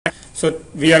So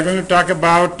we are going to talk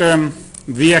about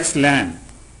VXLAN,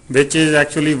 which is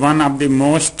actually one of the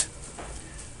most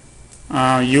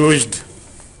used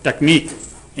technique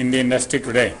in the industry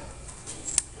today.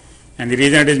 And the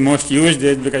reason it is most used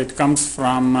is because it comes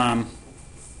from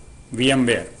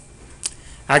VMware.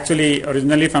 Actually,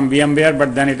 originally from VMware,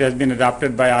 but then it has been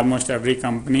adopted by almost every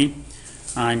company,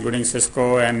 including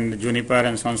Cisco and Juniper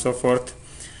and so on and so forth.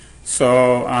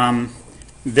 So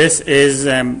this is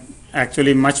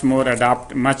actually much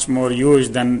more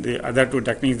used than the other two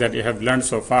techniques that you have learned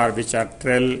so far, which are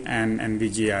TRIL and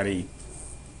NVGRE.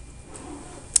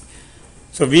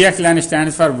 So VXLAN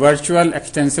stands for Virtual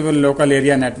Extensible Local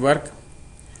Area Network,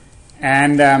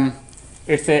 and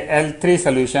it's a L3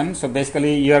 solution. So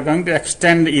basically you are going to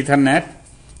extend Ethernet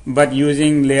but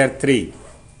using layer 3.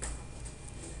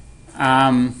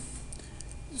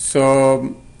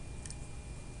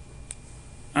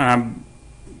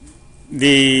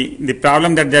 The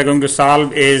problem that they are going to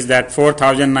solve is that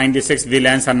 4096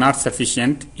 VLANs are not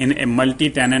sufficient in a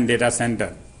multi-tenant data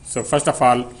center. So first of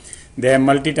all, they have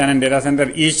multi-tenant data center.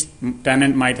 Each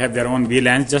tenant might have their own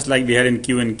VLANs, just like we had in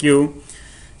Q&Q.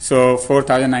 So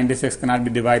 4096 cannot be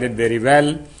divided very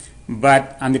well.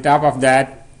 But on the top of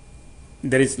that,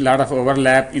 there is a lot of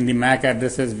overlap in the MAC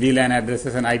addresses, VLAN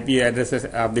addresses, and IP addresses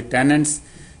of the tenants.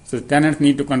 So the tenants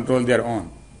need to control their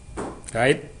own,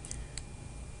 right?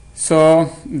 So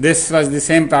this was the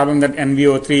same problem that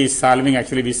NVO3 is solving.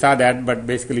 Actually, we saw that, but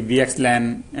basically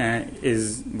VXLAN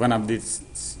is one of the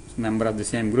member of the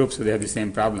same group, so they have the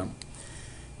same problem.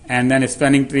 And then a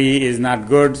spanning tree is not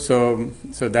good, so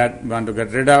that we want to get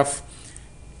rid of,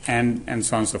 and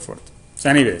so on and so forth.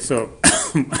 So anyway, so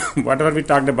whatever we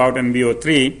talked about in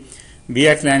NVO3,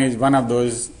 VXLAN is one of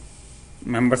those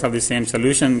members of the same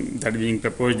solution that is being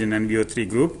proposed in NVO3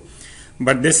 group.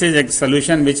 But this is a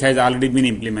solution which has already been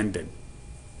implemented.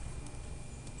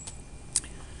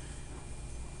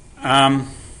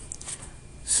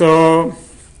 So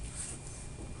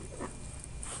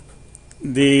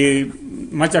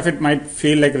much of it might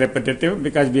feel like repetitive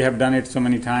because we have done it so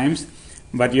many times,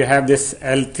 but you have this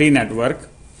L3 network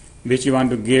which you want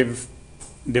to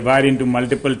divide into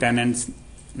multiple tenants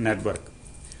network,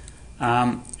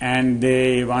 and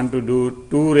they want to do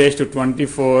 2 raised to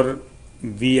 24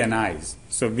 VNIs.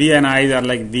 So VNIs are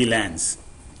like VLANs,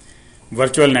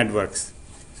 virtual networks.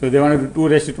 So they want to do 2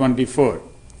 raised to 24,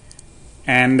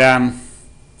 and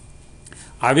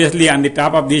obviously on the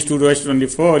top of these 2 raised to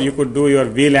 24, you could do your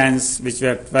VLANs, which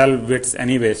were 12 bits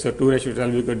anyway. So 2 raised to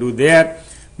 12 you could do there,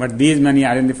 but these many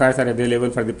identifiers are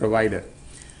available for the provider.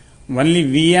 Only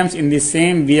VMs in the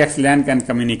same VXLAN can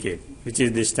communicate, which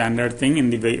is the standard thing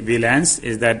in the VLANs,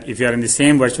 is that if you are in the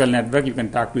same virtual network, you can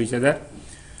talk to each other.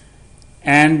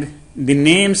 And the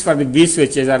names for the V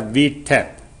switches are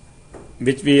VTEP,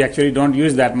 which we actually don't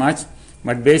use that much,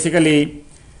 but basically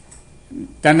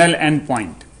tunnel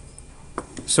endpoint.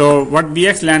 So what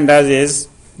VXLAN does is,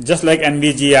 just like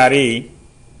NVGRE,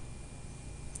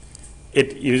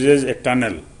 it uses a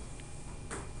tunnel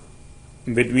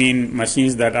between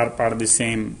machines that are part of the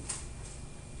same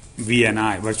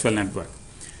VNI, virtual network.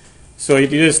 So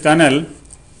it uses tunnel.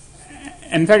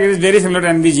 In fact, it is very similar to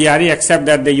NVGRE, except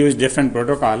that they use different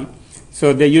protocol.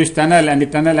 So they use tunnel, and the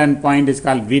tunnel endpoint is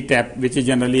called VTEP, which is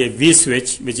generally a V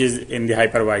switch, which is in the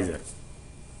hypervisor.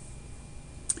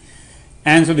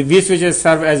 And so the V switches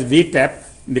serve as VTEP,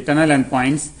 the tunnel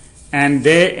endpoints, and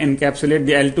they encapsulate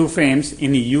the L2 frames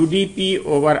in UDP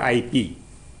over IP.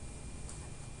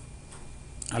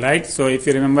 Alright, so if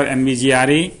you remember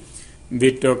NVGRE,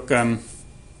 we took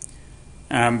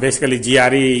basically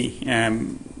GRE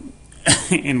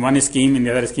in one scheme, in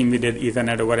the other scheme we did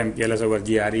Ethernet over MPLS over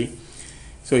GRE.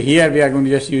 So here we are going to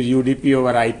just use UDP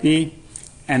over IP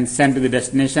and send to the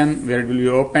destination where it will be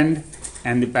opened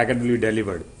and the packet will be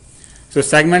delivered. So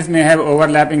segments may have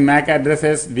overlapping MAC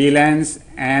addresses, VLANs,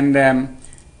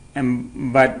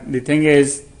 but the thing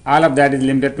is, all of that is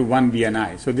limited to one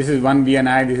VNI. So this is one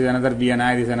VNI, this is another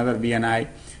VNI, this is another VNI.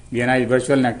 VNI is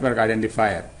virtual network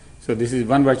identifier. So this is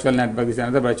one virtual network, this is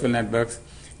another virtual networks.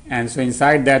 And so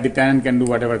inside that, the tenant can do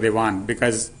whatever they want,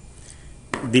 because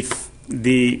the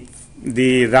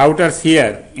routers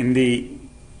here in the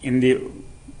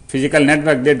physical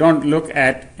network, they don't look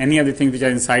at any of the things which are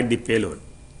inside the payload.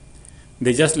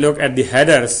 They just look at the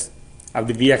headers of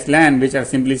the VXLAN, which are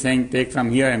simply saying take from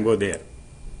here and go there.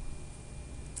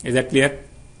 Is that clear?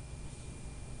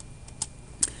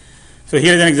 So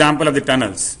here is an example of the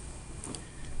tunnels.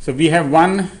 So we have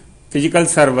one physical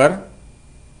server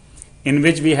in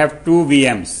which we have 2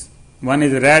 VMs. One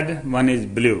is red, one is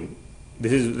blue.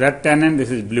 This is red tenant,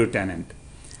 this is blue tenant.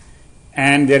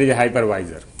 And there is a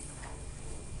hypervisor.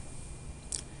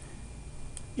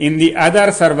 In the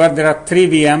other server, there are 3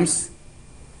 VMs,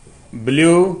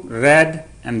 blue, red,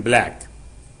 and black.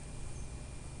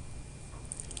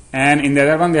 And in the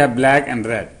other one, they have black and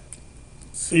red.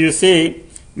 So you see,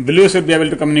 blue should be able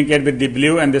to communicate with the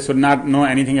blue, and they should not know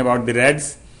anything about the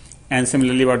reds. And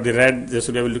similarly, about the red, they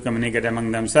should be able to communicate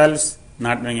among themselves,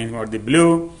 not knowing anything about the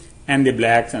blue and the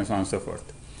blacks, and so on and so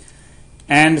forth.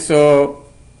 And so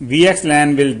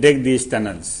VXLAN will dig these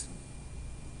tunnels.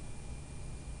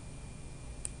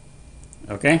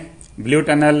 Okay, blue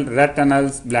tunnel, red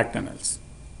tunnels, black tunnels.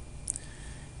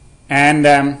 And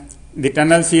the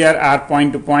tunnels here are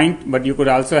point to point, but you could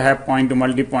also have point to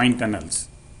multi-point tunnels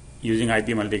using IP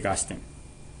multicasting.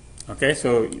 Okay,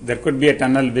 so there could be a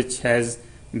tunnel which has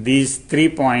these 3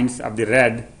 points of the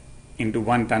red into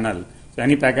one tunnel. So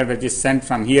any packet which is sent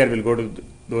from here will go to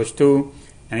those 2,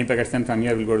 any packet sent from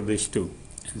here will go to these 2,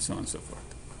 and so on and so forth.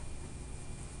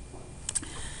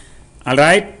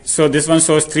 Alright, so this one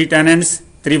shows 3 tenants,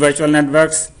 3 virtual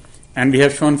networks, and we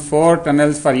have shown 4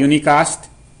 tunnels for unicast,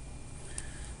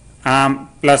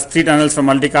 plus 3 tunnels for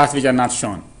multicast which are not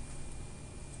shown.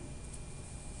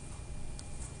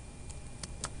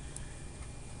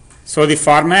 So the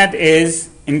format is,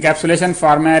 encapsulation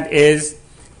format is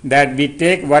that we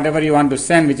take whatever you want to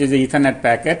send, which is the Ethernet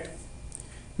packet,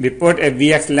 we put a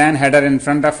VXLAN header in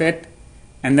front of it,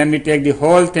 and then we take the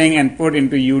whole thing and put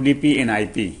into UDP in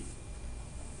IP.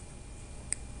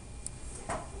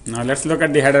 Now let's look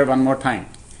at the header one more time.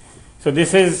 So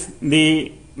this is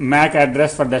the MAC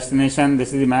address for destination,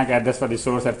 this is the MAC address for the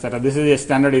source, etc. This is a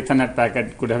standard Ethernet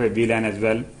packet, could have a VLAN as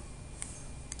well.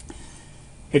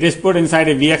 It is put inside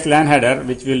a VXLAN header,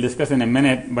 which we'll discuss in a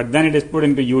minute, but then it is put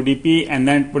into UDP and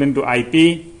then put into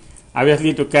IP.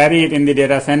 Obviously, to carry it in the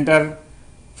data center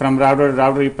from router to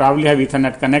router, you probably have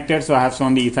Ethernet connected, so I have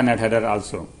shown the Ethernet header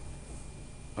also.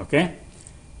 Okay?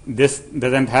 This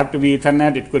doesn't have to be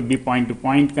Ethernet, it could be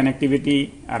point-to-point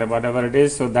connectivity or whatever it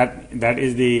is. So that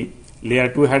is the layer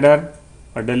 2 header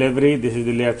for delivery, this is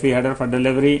the layer 3 header for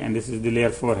delivery, and this is the layer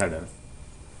 4 header.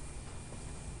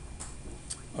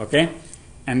 Okay?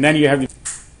 And then you have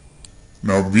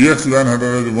now VXLAN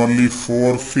header has only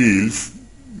 4 fields.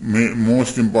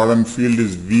 Most important field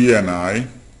is V and I.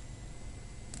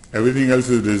 Everything else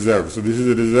is reserved. So this is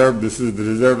the reserved, this is the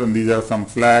reserved, and these are some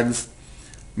flags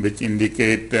which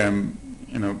indicate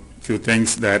few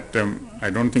things that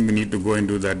I don't think we need to go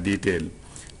into that detail.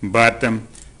 But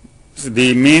so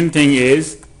the main thing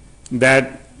is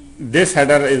that this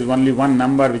header is only one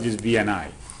number, which is V and I.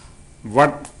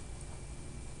 What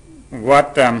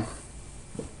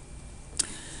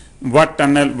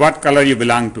tunnel, what color you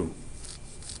belong to.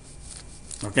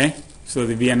 Okay, so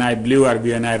the VNI blue or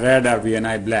VNI red or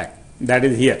VNI black, that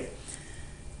is here.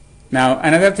 Now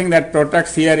another thing that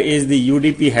protects here is the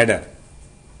UDP header.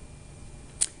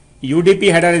 UDP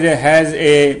header has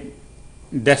a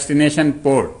destination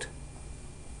port.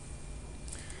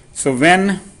 So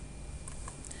when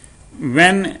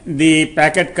the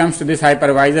packet comes to this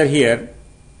hypervisor here,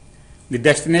 the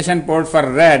destination port for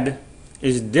red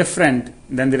is different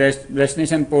than the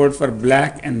destination port for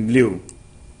black and blue,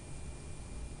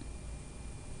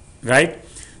 right?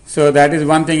 So that is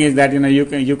one thing, is that you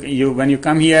when you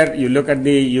come here, you look at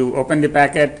you open the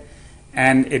packet,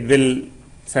 and it will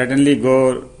certainly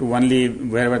go to only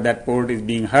wherever that port is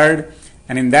being heard,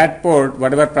 and in that port,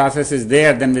 whatever process is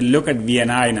there, then we'll look at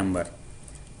VNI number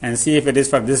and see if it is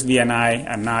for this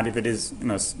VNI or not. If it is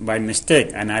by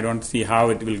mistake, and I don't see how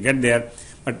it will get there,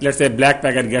 but let's say black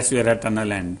packet gets to a red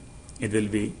tunnel and it will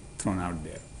be thrown out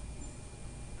there.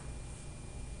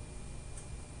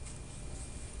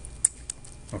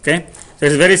 Okay, so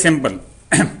it's very simple.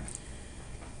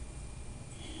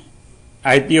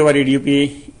 IP over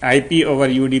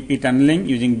UDP tunneling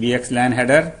using VXLAN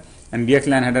header, and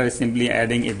VXLAN header is simply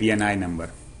adding a VNI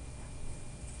number.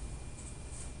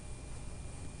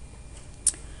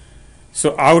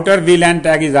 So outer VLAN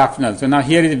tag is optional. So now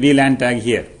here is VLAN tag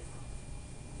here.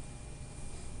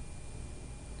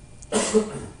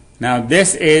 Now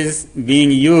this is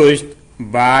being used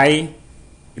by,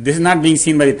 this is not being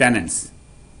seen by the tenants.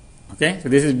 Okay, so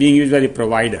this is being used by the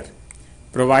provider.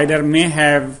 Provider may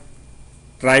have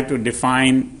tried to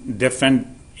define different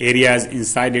areas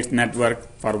inside its network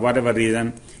for whatever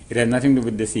reason. It has nothing to do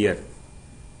with this here.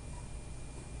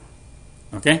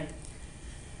 Okay.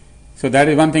 So that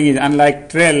is one thing, is unlike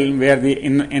Trill, where the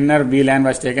inner VLAN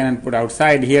was taken and put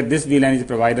outside, here this VLAN is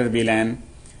provider VLAN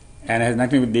and has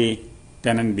nothing to do with the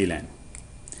tenant VLAN.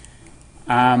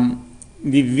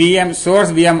 The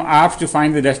source VM opts to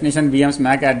find the destination VM's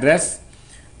MAC address,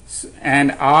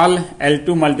 and all L2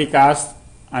 multicasts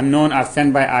unknown are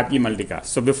sent by IP multicast.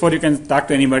 So before you can talk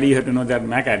to anybody, you have to know their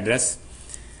MAC address.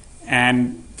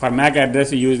 And for MAC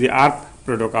address, you use the ARP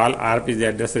protocol. ARP is the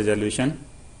address resolution.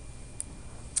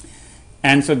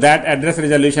 And so that address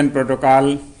resolution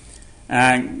protocol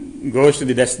goes to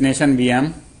the destination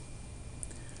VM.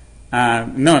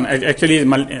 No, actually,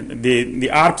 the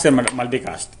ARPs are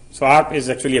multicast. So ARP is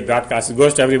actually a broadcast. It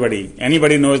goes to everybody.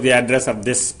 Anybody knows the address of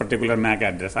this particular MAC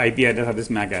address, IP address of this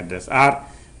MAC address, or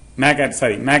MAC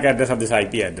address of this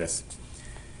IP address.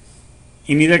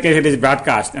 In either case, it is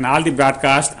broadcast, and all the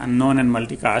broadcast, unknown and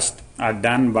multicast, are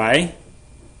done by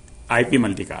IP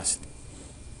multicast.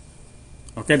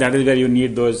 Okay, that is where you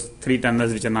need those 3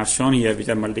 tunnels which are not shown here, which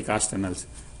are multicast tunnels,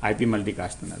 IP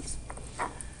multicast tunnels.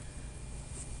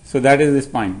 So that is this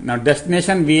point. Now,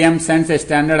 destination VM sends a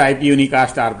standard IP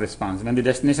unicast ARP response. When the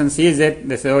destination sees it,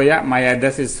 they say, oh yeah, my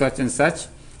address is such and such,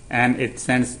 and it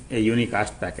sends a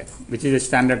unicast packet, which is a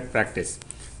standard practice.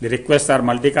 The requests are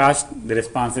multicast, the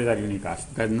responses are unicast,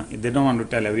 because they don't want to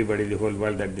tell everybody, the whole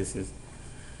world, that this is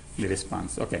the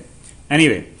response. Okay.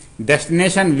 Anyway,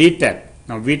 destination VTAP.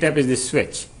 Now, VTAP is the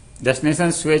switch.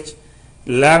 Destination switch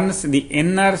learns the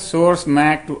inner source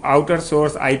MAC to outer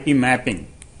source IP mapping.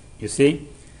 You see?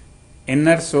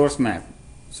 Inner source map.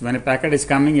 So when a packet is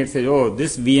coming, it says, oh,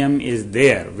 this VM is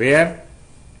there. Where?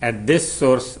 At this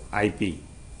source IP.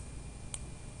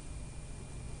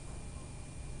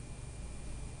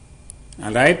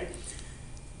 Alright?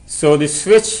 So the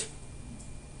switch,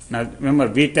 now remember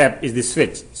VTAP is the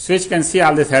switch. Switch can see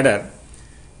all this header.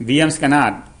 VMs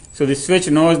cannot. So the switch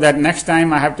knows that next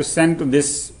time I have to send to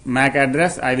this MAC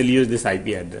address, I will use this IP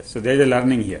address. So there is a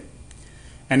learning here.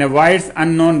 And avoids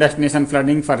unknown destination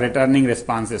flooding for returning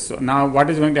responses. So now what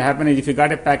is going to happen is, if you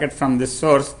got a packet from this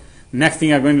source, next thing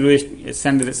you are going to do is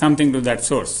send something to that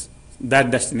source, that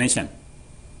destination.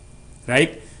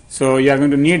 Right? So you are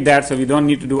going to need that, so we don't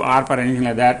need to do ARP or anything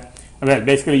like that. Well,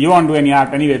 basically you won't do any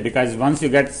ARP anyway, because once you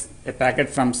get a packet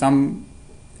from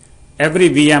every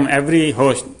VM, every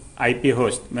host, IP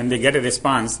host, when they get a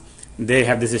response, they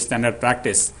have this standard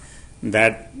practice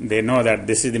that they know that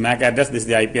this is the MAC address, this is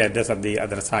the IP address of the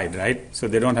other side, right? So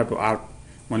they don't have to ARP.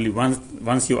 Only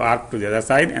once you ARP to the other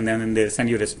side, and then when they send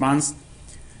you response,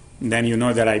 then you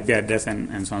know their IP address and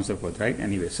so on and so forth, right?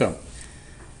 Anyway, so,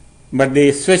 but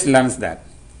the switch learns that.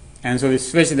 And so the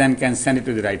switch then can send it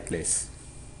to the right place.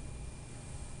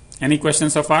 Any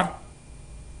questions so far?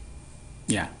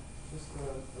 Yeah. Just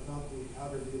about the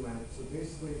outer VLAN. So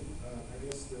basically, I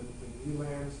guess the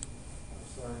VLANs,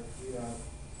 the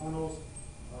tunnels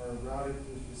are routed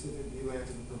to specific VLANs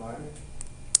of the provider?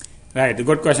 Right,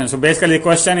 good question. So basically the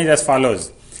question is as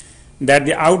follows, that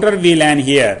the outer VLAN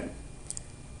here,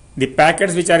 the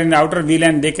packets which are in the outer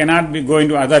VLAN, they cannot go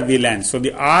into other VLANs. So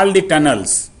all the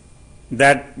tunnels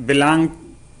that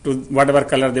belong to whatever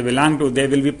color they belong to, they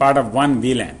will be part of one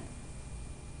VLAN.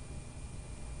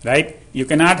 Right? You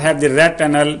cannot have the red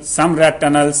tunnel, some red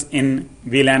tunnels in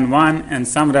VLAN 1 and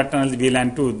some red tunnels in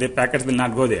VLAN 2. The packets will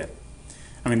not go there.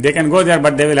 I mean, they can go there,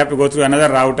 but they will have to go through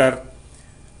another router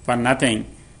for nothing.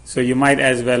 So you might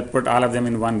as well put all of them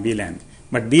in one VLAN.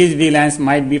 But these VLANs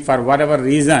might be, for whatever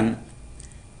reason,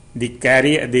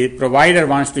 the provider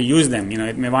wants to use them.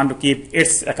 It may want to keep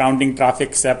its accounting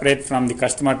traffic separate from the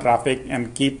customer traffic,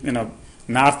 and keep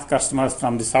north customers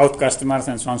from the south customers,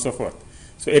 and so on and so forth.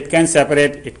 So it can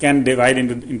separate, it can divide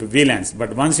into VLANs.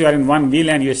 But once you are in one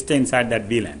VLAN, you stay inside that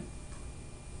VLAN.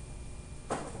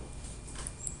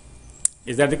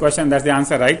 Is that the question? That's the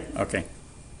answer, right? Okay.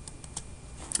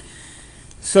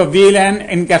 So VLAN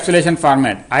encapsulation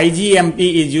format. IGMP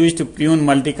is used to prune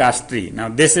multicast tree. Now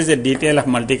this is a detail of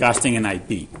multicasting in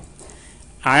IP.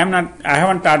 I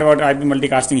haven't taught about IP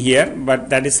multicasting here, but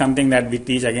that is something that we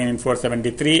teach again in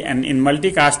 473. And in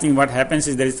multicasting, what happens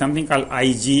is there is something called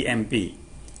IGMP,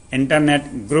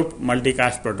 Internet Group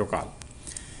Multicast Protocol.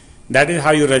 That is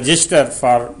how you register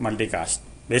for multicast.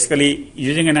 Basically,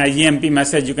 using an IGMP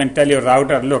message, you can tell your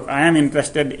router, look, I am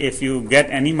interested if you get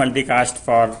any multicast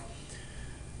for,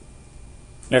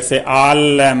 let's say,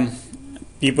 all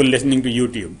people listening to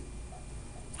YouTube,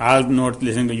 all nodes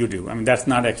listening to YouTube. I mean, that's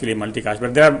not actually a multicast,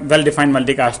 but there are well-defined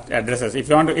multicast addresses. If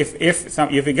you want to, if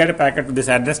you get a packet to this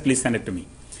address, please send it to me.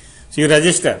 So you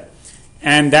register,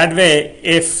 and that way,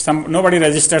 if nobody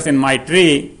registers in my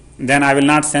tree, then I will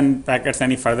not send packets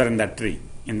any further in that tree,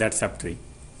 in that subtree.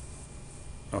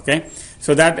 Okay,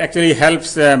 so that actually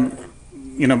helps,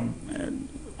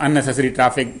 unnecessary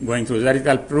traffic going through. That is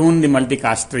called prune the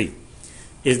multicast tree.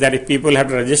 Is that if people have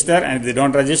to register, and if they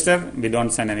don't register, we don't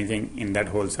send anything in that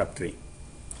whole subtree.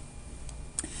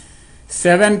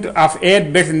 7 of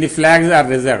 8 bits in the flags are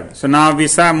reserved. So now we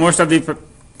saw most of the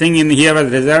thing in here was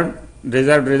reserved.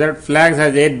 Flags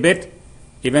has 8 bit,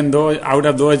 even though out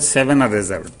of those 7 are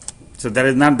reserved. So there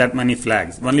is not that many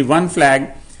flags. Only one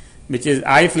flag, which is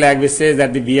I flag, which says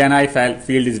that the VNI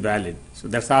field is valid. So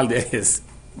that's all there is.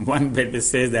 One bit which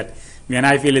says that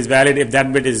VNI field is valid. If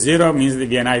that bit is 0, means the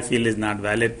VNI field is not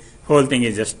valid. Whole thing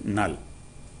is just null.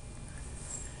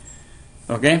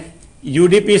 Okay.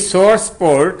 UDP source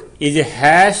port is a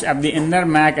hash of the inner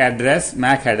MAC address,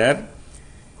 MAC header,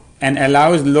 and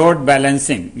allows load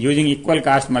balancing using equal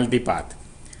cost multipath.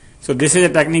 So this is a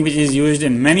technique which is used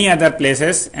in many other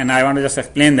places, and I want to just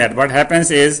explain that. What happens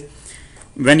is,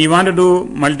 when you want to do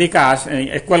multicast,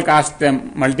 equal cost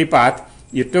multipath,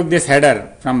 you took this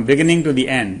header from beginning to the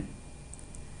end,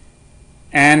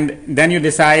 and then you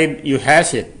decide, you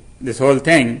hash it, this whole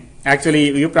thing.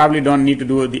 Actually, you probably don't need to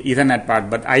do the Ethernet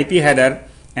part, but IP header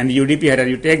and the UDP header,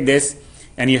 you take this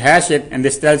and you hash it, and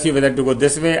this tells you whether to go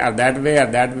this way or that way or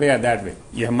that way or that way.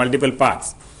 You have multiple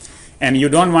paths, and you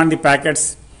don't want the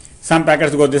packets, some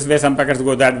packets to go this way, some packets to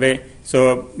go that way.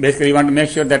 So basically, you want to make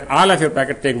sure that all of your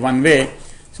packets take one way.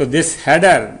 So this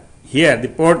header here, the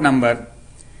port number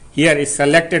here is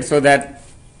selected so that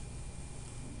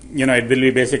it will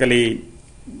be basically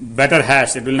better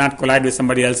hash. It will not collide with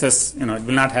somebody else's, it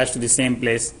will not hash to the same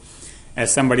place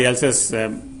as somebody else's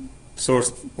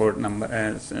source port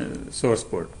number, source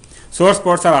port. Source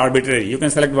ports are arbitrary. You can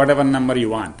select whatever number you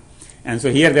want. And so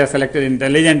here they are selected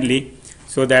intelligently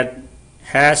so that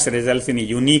hash results in a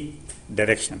unique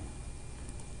direction.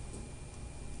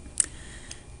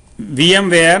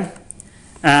 VMware,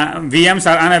 VMs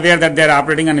are unaware that they are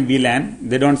operating on a VLAN.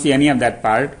 They don't see any of that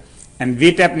part. And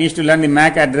VTAP needs to learn the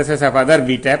MAC addresses of other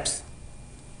VTAPs,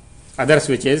 other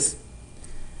switches.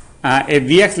 A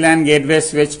VXLAN gateway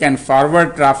switch can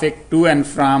forward traffic to and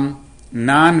from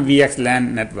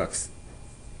non-VXLAN networks.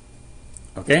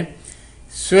 Okay?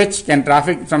 Switch can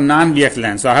traffic from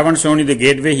non-VXLAN. So I haven't shown you the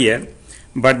gateway here,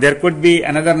 but there could be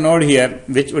another node here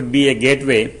which would be a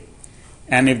gateway.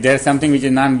 And if there is something which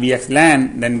is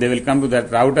non-VXLAN, then they will come to that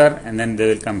router and then they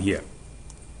will come here.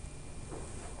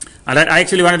 Alright, I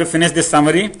actually wanted to finish this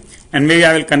summary, and maybe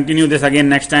I will continue this again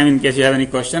next time in case you have any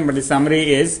question. But the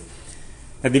summary is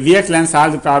that the VXLAN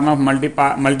solves the problem of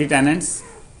multi-tenants,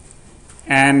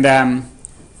 and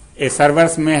a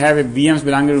servers may have VMs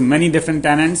belonging to many different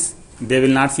tenants. They will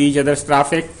not see each other's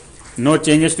traffic. No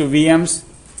changes to VMs.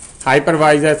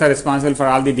 Hypervisors are responsible for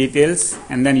all the details,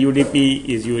 and then UDP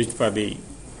is used for the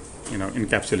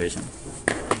encapsulation.